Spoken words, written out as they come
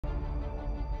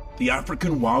The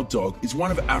African wild dog is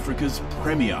one of Africa's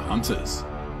premier hunters.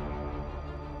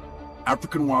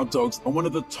 African wild dogs are one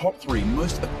of the top 3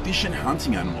 most efficient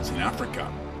hunting animals in Africa.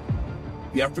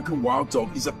 The African wild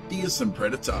dog is a fearsome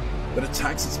predator that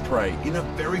attacks its prey in a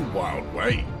very wild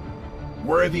way.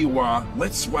 Wherever you are,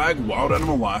 let's swag Wild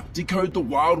Animal Life decode the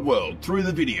wild world through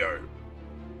the video.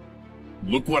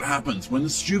 Look what happens when the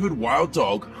stupid wild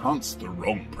dog hunts the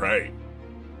wrong prey.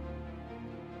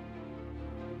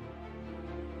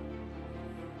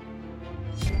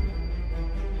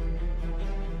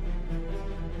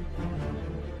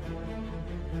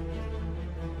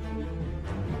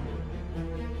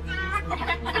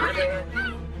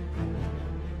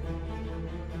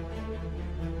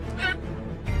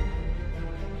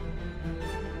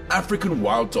 African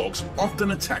wild dogs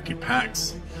often attack in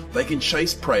packs. They can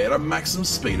chase prey at a maximum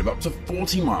speed of up to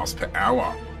 40 miles per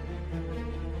hour.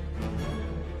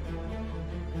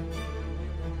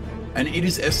 And it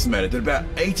is estimated that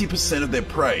about 80% of their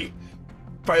prey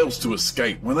fails to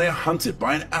escape when they are hunted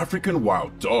by an African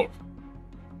wild dog.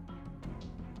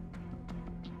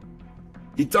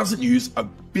 It doesn't use a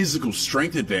physical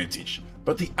strength advantage,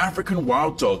 but the African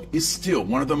wild dog is still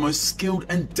one of the most skilled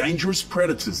and dangerous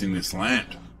predators in this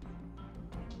land.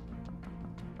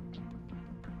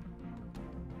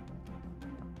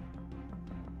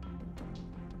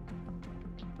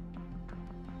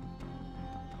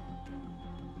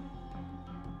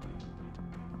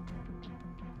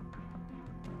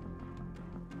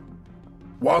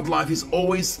 Wildlife is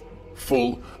always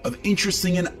full of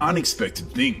interesting and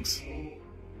unexpected things.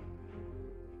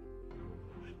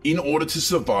 In order to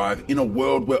survive in a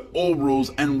world where all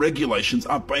rules and regulations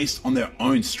are based on their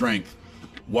own strength,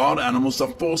 wild animals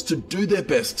are forced to do their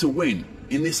best to win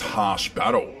in this harsh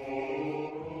battle.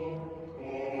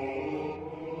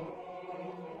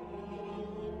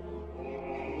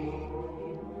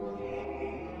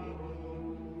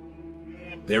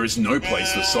 There is no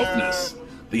place for softness.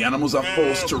 The animals are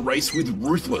forced to race with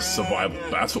ruthless survival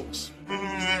battles.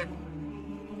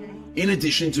 In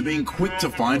addition to being quick to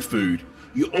find food,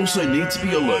 you also need to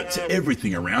be alert to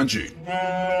everything around you.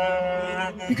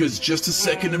 Because just a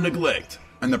second of neglect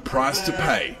and the price to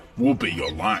pay will be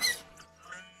your life.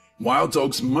 Wild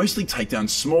dogs mostly take down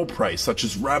small prey such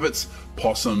as rabbits,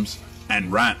 possums, and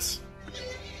rats.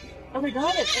 Oh, we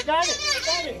got it! I got it! I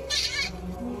got it!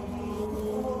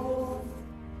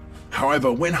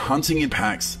 However, when hunting in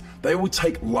packs, they will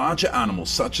take larger animals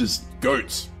such as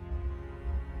goats.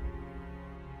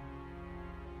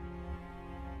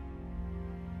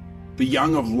 The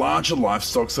young of larger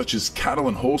livestock such as cattle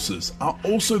and horses are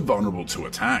also vulnerable to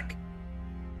attack.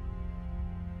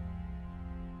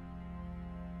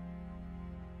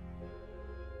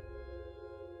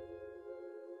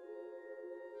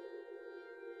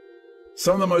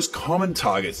 Some of the most common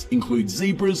targets include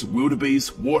zebras,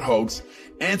 wildebeest, warthogs,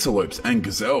 antelopes, and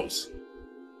gazelles.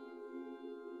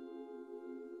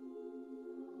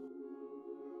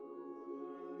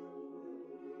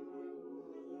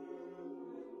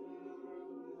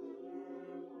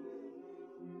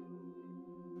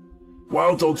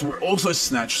 Wild dogs will also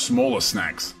snatch smaller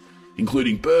snacks,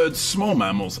 including birds, small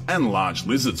mammals, and large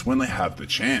lizards when they have the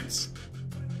chance.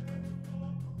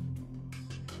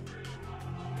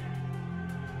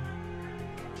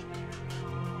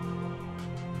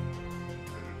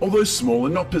 Although small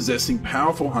and not possessing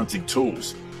powerful hunting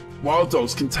tools, wild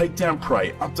dogs can take down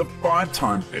prey up to 5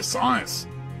 times their size.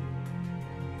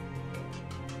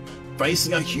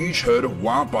 Facing a huge herd of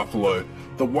wild buffalo,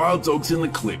 the wild dogs in the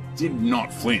clip did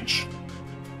not flinch.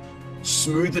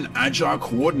 Smooth and agile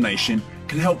coordination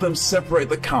can help them separate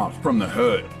the calf from the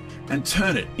herd and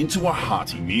turn it into a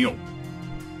hearty meal.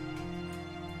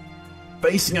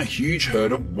 Facing a huge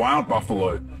herd of wild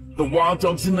buffalo, the wild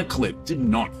dogs in the clip did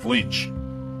not flinch.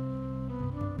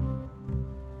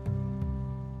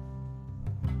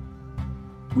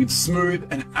 With smooth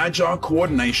and agile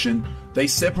coordination, they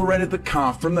separated the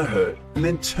calf from the herd and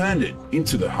then turned it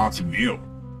into the hearty meal.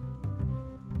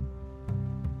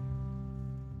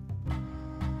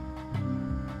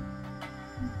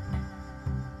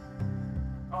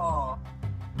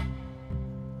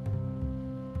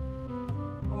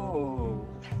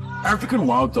 African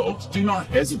wild dogs do not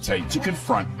hesitate to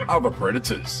confront other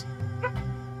predators.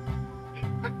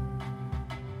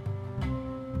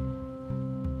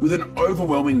 With an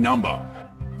overwhelming number,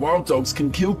 wild dogs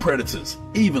can kill predators,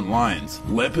 even lions,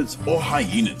 leopards, or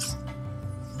hyenas.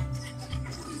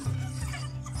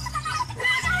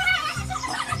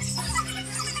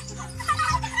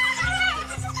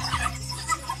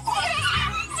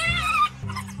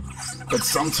 But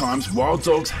sometimes wild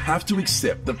dogs have to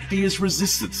accept the fierce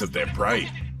resistance of their prey.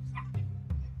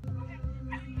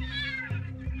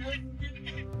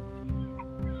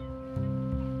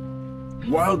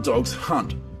 Wild dogs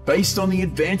hunt based on the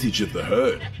advantage of the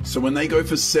herd, so when they go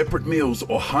for separate meals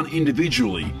or hunt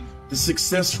individually, the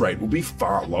success rate will be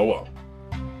far lower.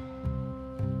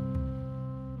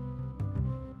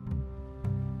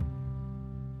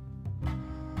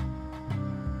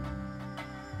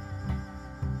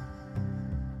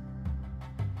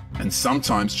 And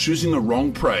sometimes choosing the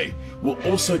wrong prey will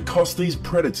also cost these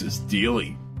predators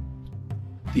dearly.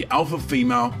 The alpha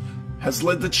female has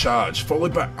led the charge,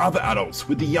 followed by other adults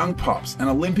with the young pups and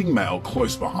a limping male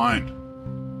close behind.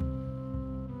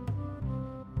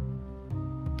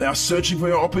 They are searching for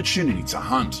an opportunity to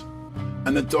hunt,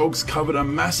 and the dogs covered a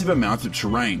massive amount of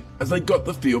terrain as they got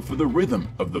the feel for the rhythm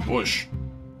of the bush.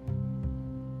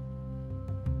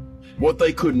 What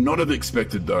they could not have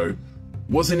expected though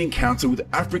was an encounter with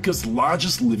Africa's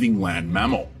largest living land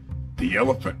mammal, the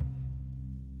elephant.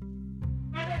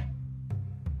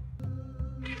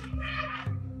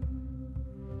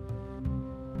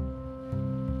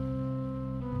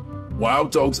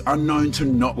 Wild dogs are known to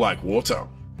not like water.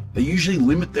 They usually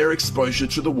limit their exposure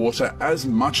to the water as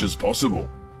much as possible.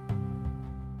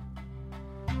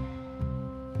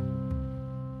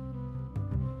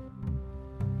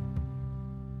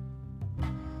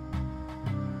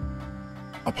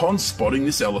 Upon spotting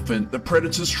this elephant, the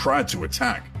predators tried to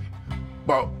attack,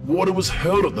 but water was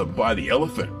hurled at them by the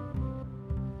elephant.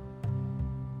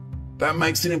 That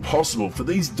makes it impossible for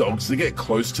these dogs to get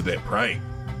close to their prey.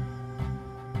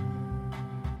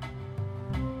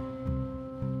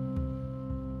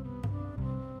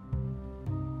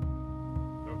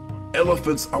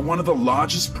 Elephants are one of the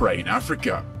largest prey in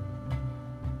Africa.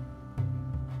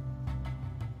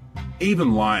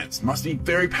 Even lions must be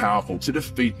very powerful to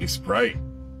defeat this prey.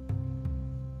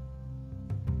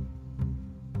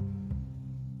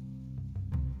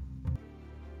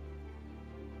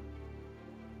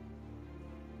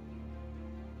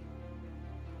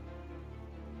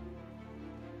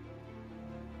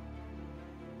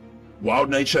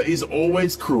 Wild nature is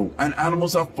always cruel, and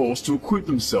animals are forced to equip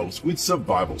themselves with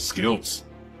survival skills.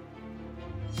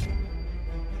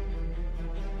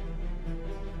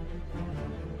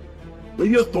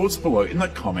 Leave your thoughts below in the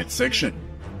comment section.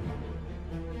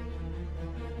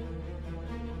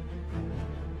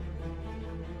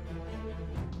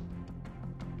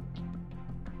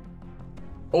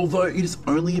 Although it is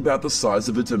only about the size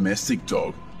of a domestic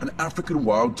dog, an African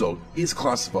wild dog is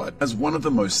classified as one of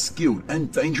the most skilled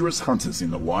and dangerous hunters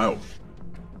in the wild.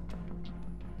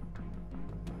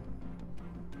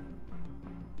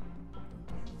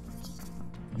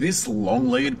 This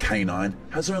long-legged canine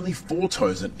has only 4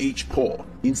 toes in each paw,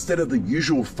 instead of the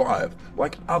usual 5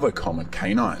 like other common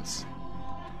canines.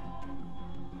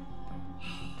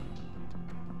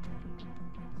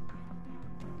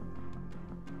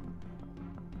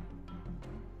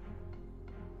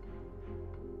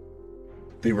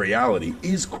 The reality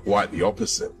is quite the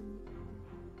opposite.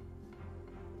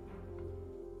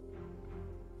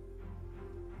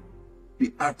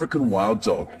 The African wild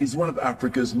dog is one of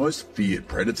Africa's most feared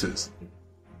predators.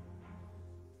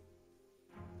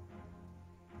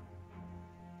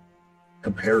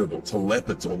 Comparable to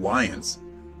leopards or lions,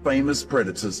 famous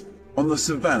predators on the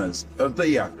savannas of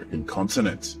the African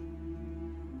continent.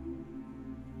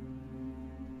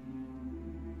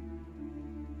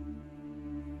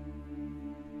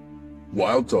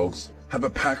 Wild dogs have a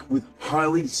pack with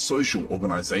highly social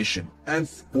organization and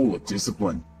full of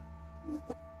discipline.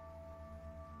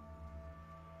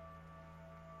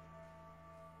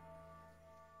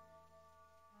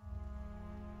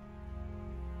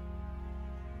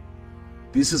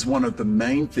 This is one of the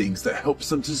main things that helps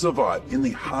them to survive in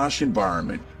the harsh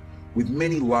environment with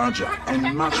many larger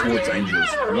and much more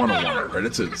dangerous one-on-one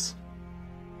predators.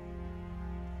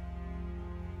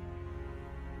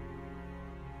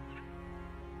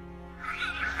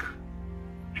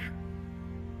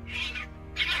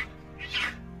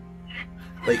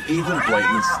 They even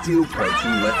blatantly steal prey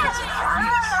from leopards and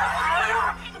hyenas.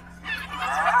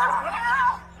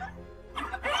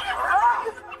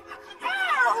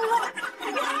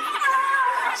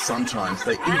 Sometimes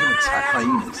they even attack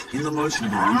hyenas in the most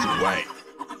brutal way.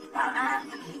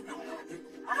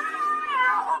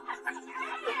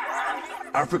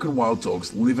 African wild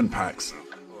dogs live in packs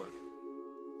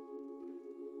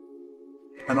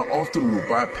and are often ruled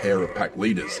by a pair of pack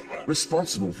leaders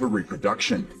responsible for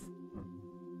reproduction.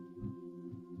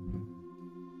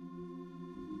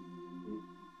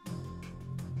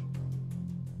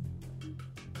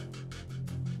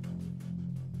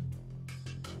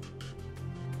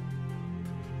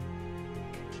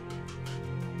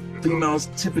 Females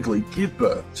typically give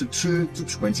birth to 2 to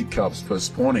 20 cubs per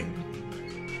spawning,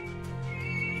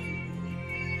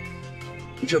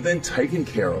 which are then taken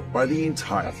care of by the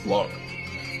entire flock.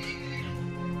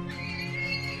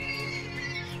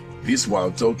 This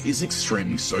wild dog is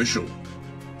extremely social,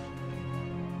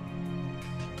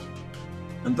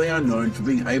 and they are known for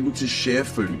being able to share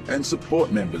food and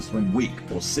support members when weak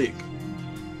or sick.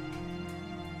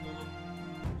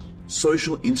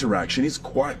 Social interaction is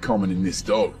quite common in this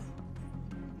dog.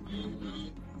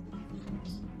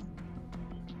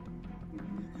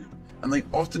 And they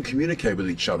often communicate with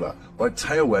each other by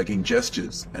tail wagging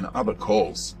gestures and other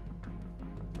calls.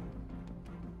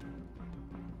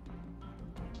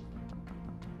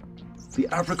 The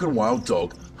African wild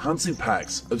dog hunts in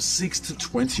packs of 6 to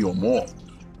 20 or more.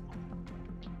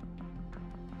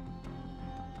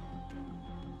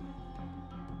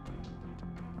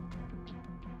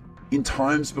 In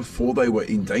times before they were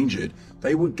endangered,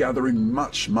 they would gather in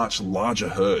much larger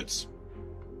herds.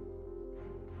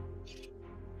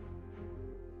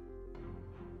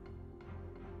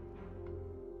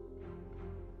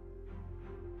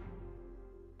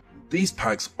 These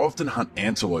packs often hunt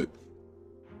antelope,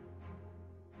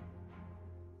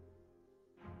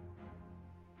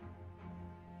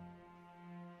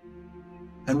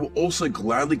 and will also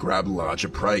gladly grab larger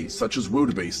prey, such as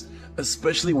wildebeest,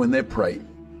 especially when their prey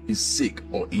is sick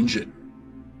or injured.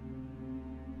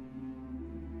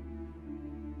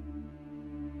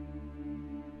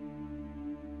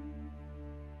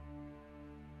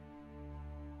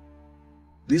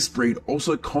 This breed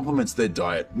also complements their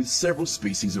diet with several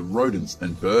species of rodents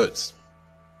and birds.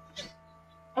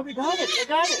 Oh, we got it! I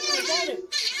got it! I got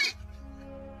it!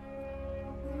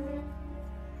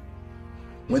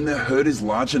 When their herd is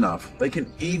large enough, they can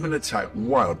even attack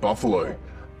wild buffalo,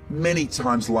 many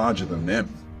times larger than them.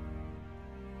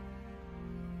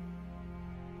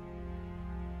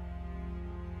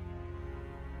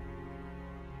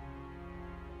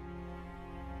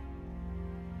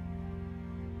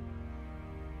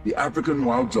 The African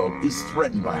wild dog is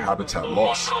threatened by habitat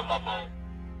loss.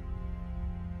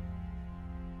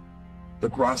 The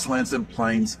grasslands and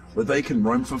plains where they can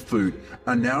roam for food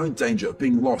are now in danger of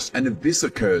being lost, and if this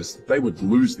occurs, they would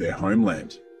lose their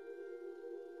homeland.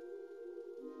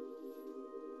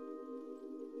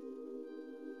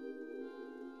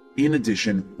 In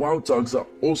addition, wild dogs are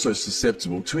also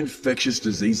susceptible to infectious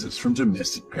diseases from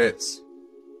domestic pets.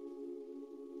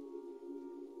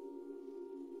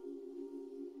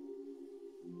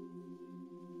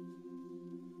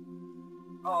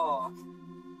 Oh.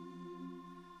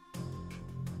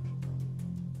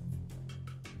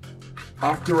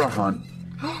 After a hunt,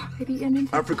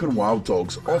 African wild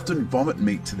dogs often vomit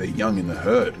meat to their young in the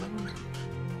herd.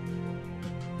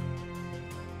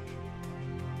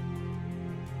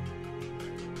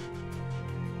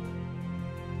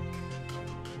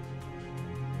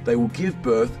 They will give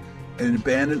birth in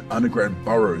abandoned underground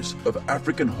burrows of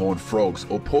African horned frogs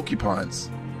or porcupines.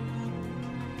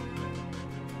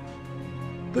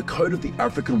 The coat of the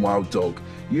African wild dog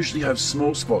usually have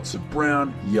small spots of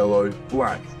brown, yellow,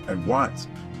 black, and white.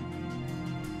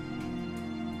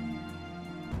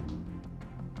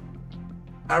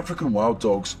 African wild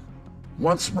dogs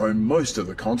once roamed most of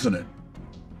the continent.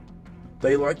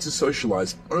 They like to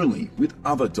socialize only with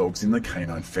other dogs in the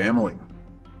canine family.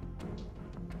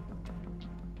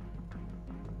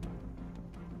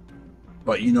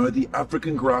 But you know, the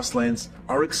African grasslands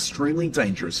are extremely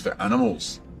dangerous for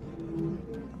animals.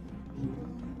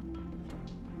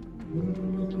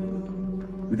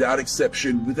 Without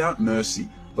exception, without mercy,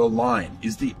 the lion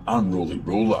is the unruly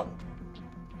ruler.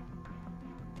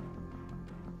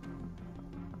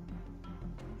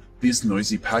 This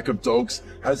noisy pack of dogs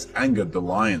has angered the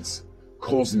lions,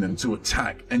 causing them to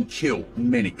attack and kill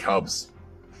many cubs.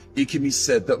 It can be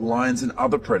said that lions and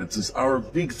other predators are a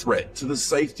big threat to the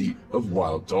safety of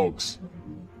wild dogs.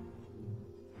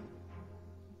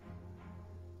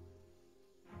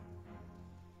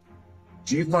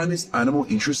 Do you find this animal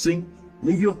interesting?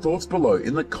 Leave your thoughts below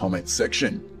in the comments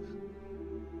section.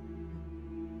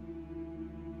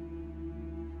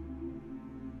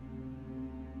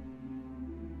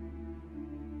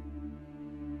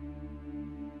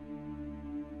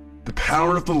 The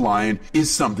power of the lion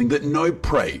is something that no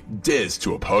prey dares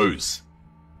to oppose.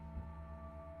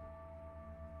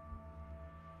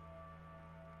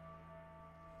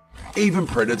 Even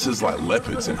predators like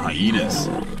leopards and hyenas.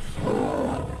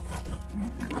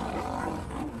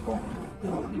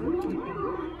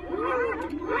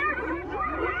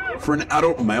 For an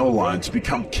adult male lion to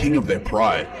become king of their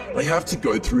pride, they have to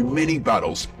go through many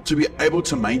battles to be able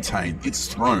to maintain its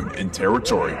throne and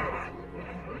territory.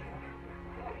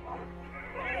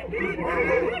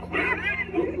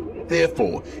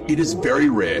 Therefore, it is very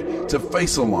rare to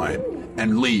face a lion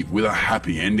and leave with a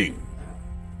happy ending.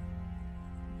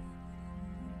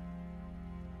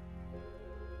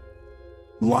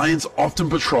 Lions often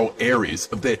patrol areas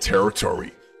of their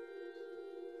territory,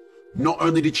 not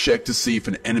only to check to see if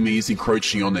an enemy is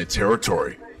encroaching on their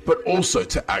territory, but also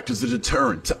to act as a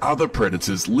deterrent to other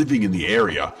predators living in the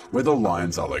area where the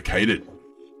lions are located.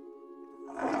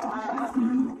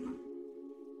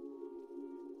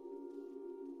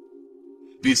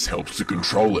 This helps to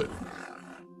control it.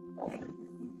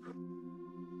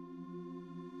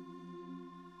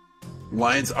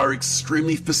 Lions are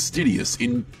extremely fastidious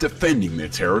in defending their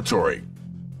territory.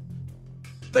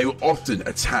 They will often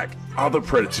attack other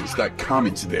predators that come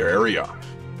into their area.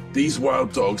 These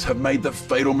wild dogs have made the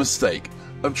fatal mistake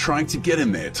of trying to get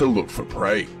in there to look for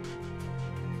prey.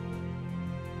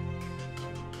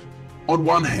 On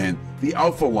one hand, the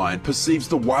alpha lion perceives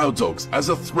the wild dogs as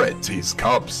a threat to his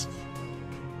cubs.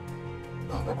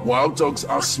 Wild dogs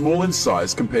are small in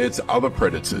size compared to other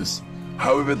predators.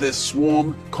 However, their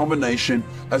swarm, combination,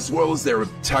 as well as their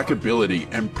attack ability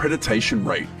and predation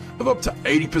rate of up to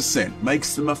 80%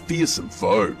 makes them a fearsome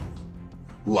foe.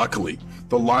 Luckily,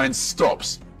 the lion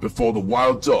stops before the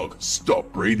wild dog stops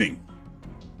breathing.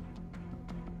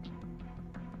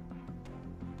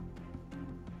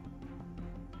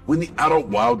 When the adult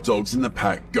wild dogs in the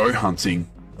pack go hunting,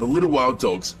 the little wild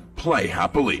dogs play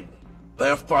happily. They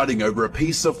are fighting over a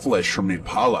piece of flesh from an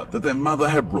impala that their mother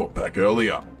had brought back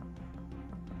earlier.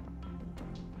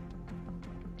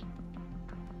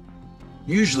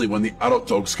 Usually when the adult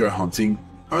dogs go hunting,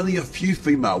 only a few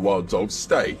female wild dogs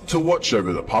stay to watch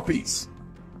over the puppies.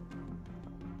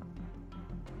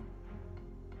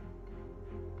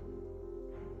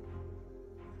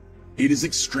 It is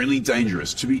extremely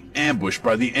dangerous to be ambushed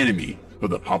by the enemy for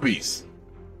the puppies.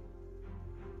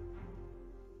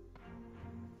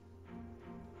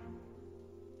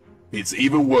 It's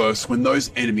even worse when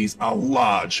those enemies are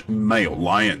large male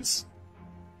lions.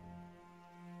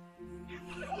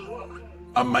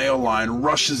 A male lion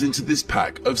rushes into this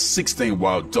pack of 16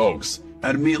 wild dogs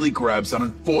and immediately grabs an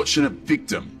unfortunate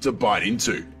victim to bite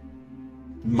into.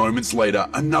 Moments later,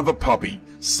 another puppy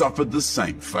suffered the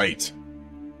same fate.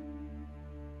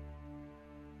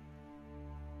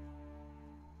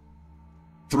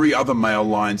 Three other male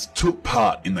lions took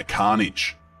part in the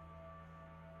carnage.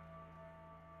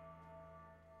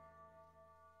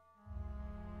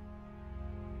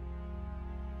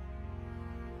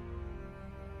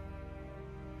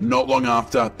 Not long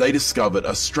after, they discovered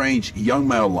a strange young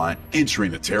male lion entering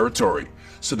the territory,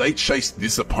 so they chased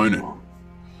this opponent.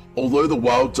 Although the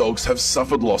wild dogs have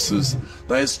suffered losses,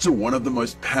 they are still one of the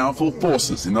most powerful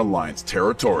forces in the lion's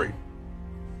territory.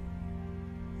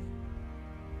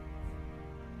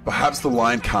 Perhaps the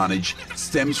lion carnage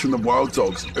stems from the wild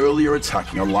dogs earlier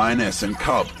attacking a lioness and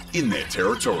cub in their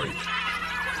territory.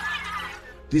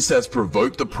 This has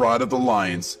provoked the pride of the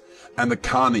lions, and the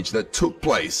carnage that took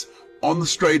place on the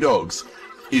stray dogs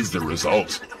is the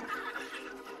result.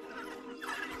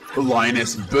 The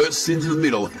lioness bursts into the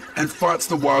middle and fights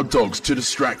the wild dogs to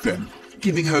distract them,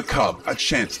 giving her cub a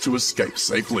chance to escape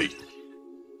safely.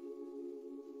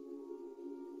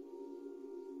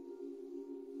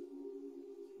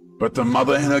 But the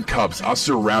mother and her cubs are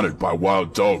surrounded by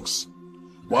wild dogs.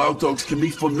 Wild dogs can be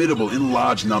formidable in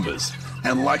large numbers,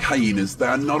 and like hyenas, they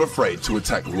are not afraid to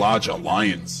attack larger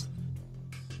lions.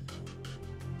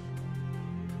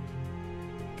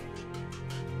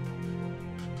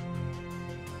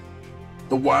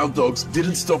 The wild dogs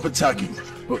didn't stop attacking,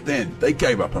 but then they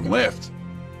gave up and left.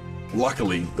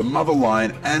 Luckily, the mother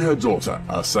lion and her daughter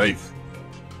are safe.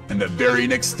 And the very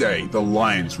next day, the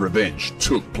lion's revenge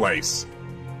took place.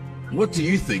 What do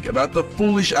you think about the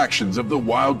foolish actions of the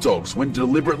wild dogs when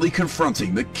deliberately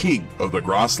confronting the king of the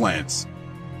grasslands?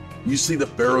 You see, the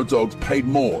feral dogs paid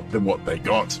more than what they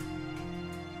got.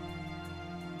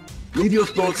 Leave your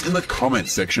thoughts in the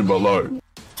comments section below.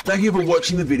 Thank you for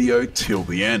watching the video till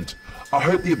the end. I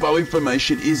hope the above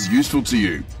information is useful to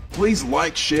you. Please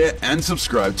like, share and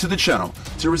subscribe to the channel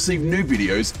to receive new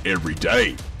videos every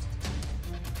day.